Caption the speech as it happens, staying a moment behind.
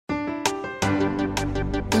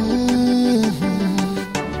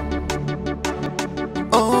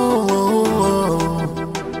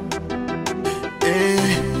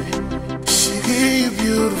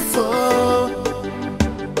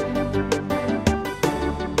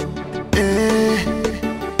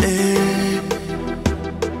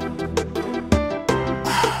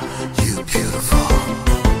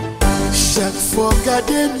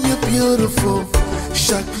Regardez, you're beautiful.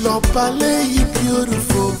 Chaque l'heure parler, you're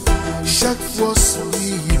beautiful. Chaque fois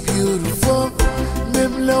sourire, you're beautiful.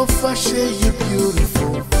 Même l'heure fâché, you're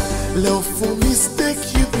beautiful. L'heure font mistake,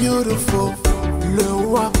 you're beautiful. L'heure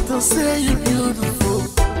rap danser, you're beautiful.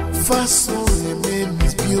 Façon aimer,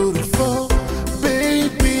 is beautiful.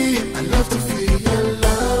 Baby, I love to feel your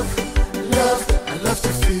love, love. I love to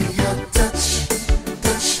feel your touch,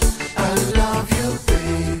 touch. I love you,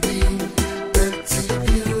 baby. Betty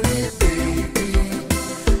beauty, baby.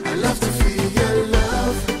 I love to feel your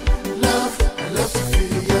love, love. I love to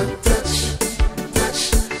feel your touch, touch.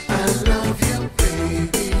 I love you,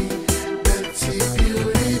 baby. Betty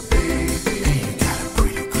beauty, baby. You got a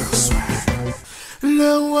pretty girl swag.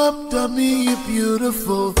 Love up to me, you're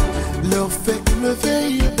beautiful. Love fake levé,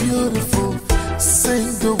 you're beautiful. Sing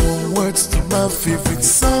the one words to my favorite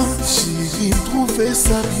song. She trouvé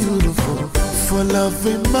ça beautiful. For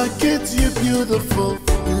loving my kids, you're beautiful.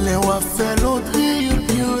 Lewa fait Audrey, you're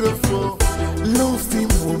beautiful. Love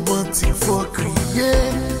romantique for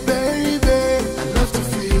crier, baby. I love to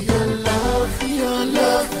feel your love, your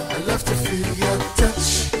love. I love to feel your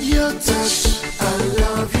touch, your touch. I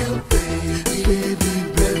love you, baby, baby,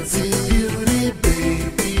 Betty beauty,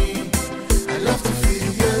 baby. I love to feel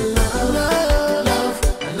your love, love.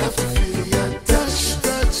 I love to feel your touch,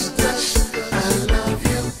 touch, touch. I love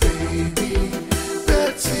you, baby,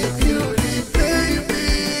 Betty beauty, baby.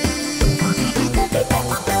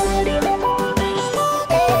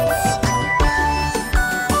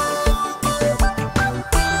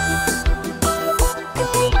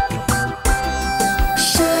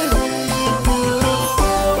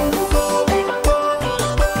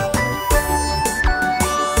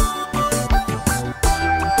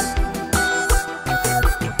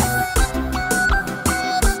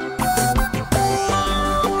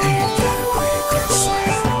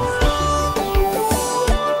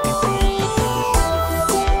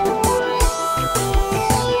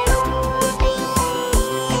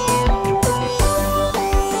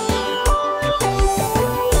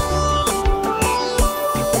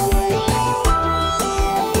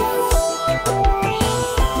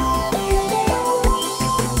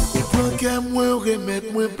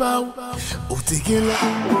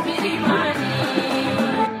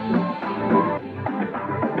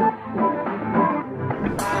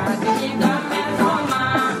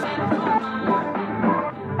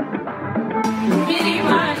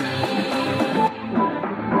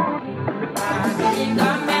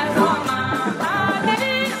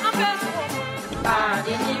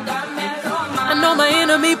 I know my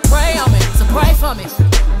enemy pray on me, so pray for me.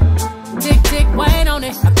 Tick, tick, wait on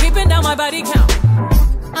it. I'm keeping down my body count.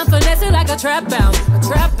 I'm finessing like a trap bounce,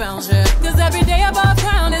 yeah. Cause every day above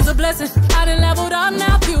ground is a blessing. I done leveled up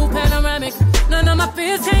now, view panoramic. None of my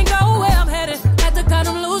fears can't go where I'm headed. Had to cut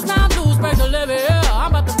them loose, now loose, break the levee, yeah.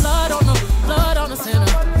 I'm about to blood on the center.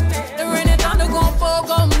 The rain and thunder gon' fall,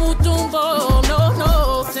 gon' move, tumbo. No,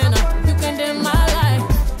 no, sinner. You can dim my light.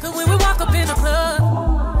 Cause when we walk up in the club,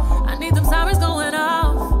 I need them sirens going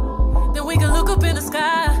off. Then we can look up in the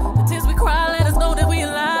sky. The tears we cry, let us know that we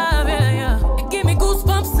alive, yeah, yeah. It give me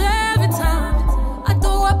goosebumps every time I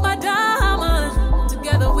throw up my diamond.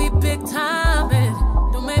 Together we big time, and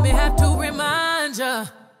don't make me have to remind ya.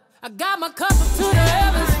 I got my cup up to the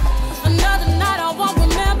heavens. Another night I won't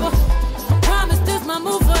remember. I promise this my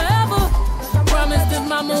move forever. I promise this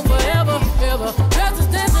my move forever, ever. Dresses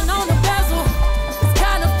dancing on the bezel. This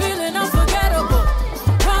kind of feeling unforgettable.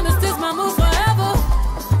 Promise this my move forever.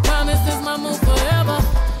 Promise this my move forever,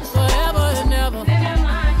 forever and ever.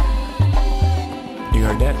 You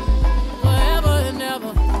heard that? Forever and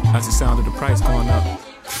ever. That's the sound of the price going up.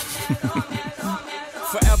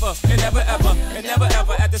 Forever and never ever, and never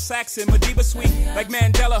ever at the Saxon Madiba Suite. Like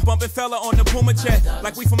Mandela, bumping fella on the Puma jet.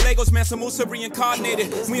 Like we from Lagos, Mansa Musa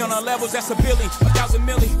reincarnated. We on our levels, that's a Billy, 1,000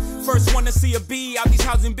 milli. First one to see a B out these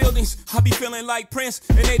housing buildings. I be feeling like Prince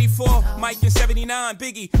in 84, Mike in 79,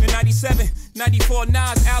 Biggie in 97, 94,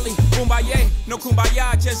 Nas, Ali, Kumbaya. No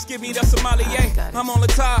Kumbaya, just give me the sommelier. I'm on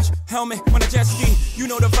Latage, helmet on a jet ski. You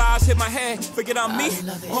know the vibes hit my head, forget I'm me.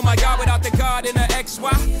 Oh my God, without the God and the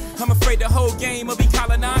XY, I'm afraid the whole game will be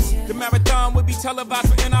colonized. The marathon will be televised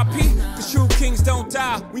for NRP. Cause true kings don't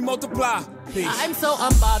die, we multiply. Peace. I'm so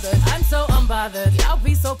unbothered. Y'all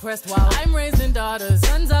be so pressed while I'm raising daughters,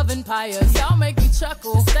 sons of empires. Y'all make me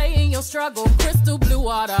chuckle, stay in your struggle. Crystal blue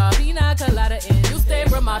water, pina colada in. You stay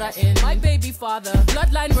Ramada in, my baby father.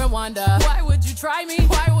 Bloodline Rwanda. Why would you try me?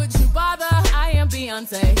 Why would you bother? I am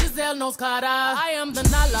Beyonce, Giselle knows Carter. I am the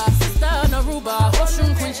Nala, sister Naruba,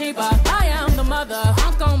 Oshun Queen Sheba. I am the mother,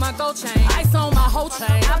 Hong Kong my my gold chain. Ice on my whole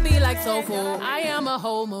chain. I be like so full. I am a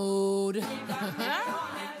whole mood.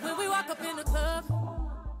 When we walk up in the club.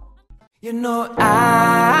 You know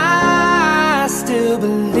I still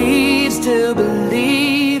believe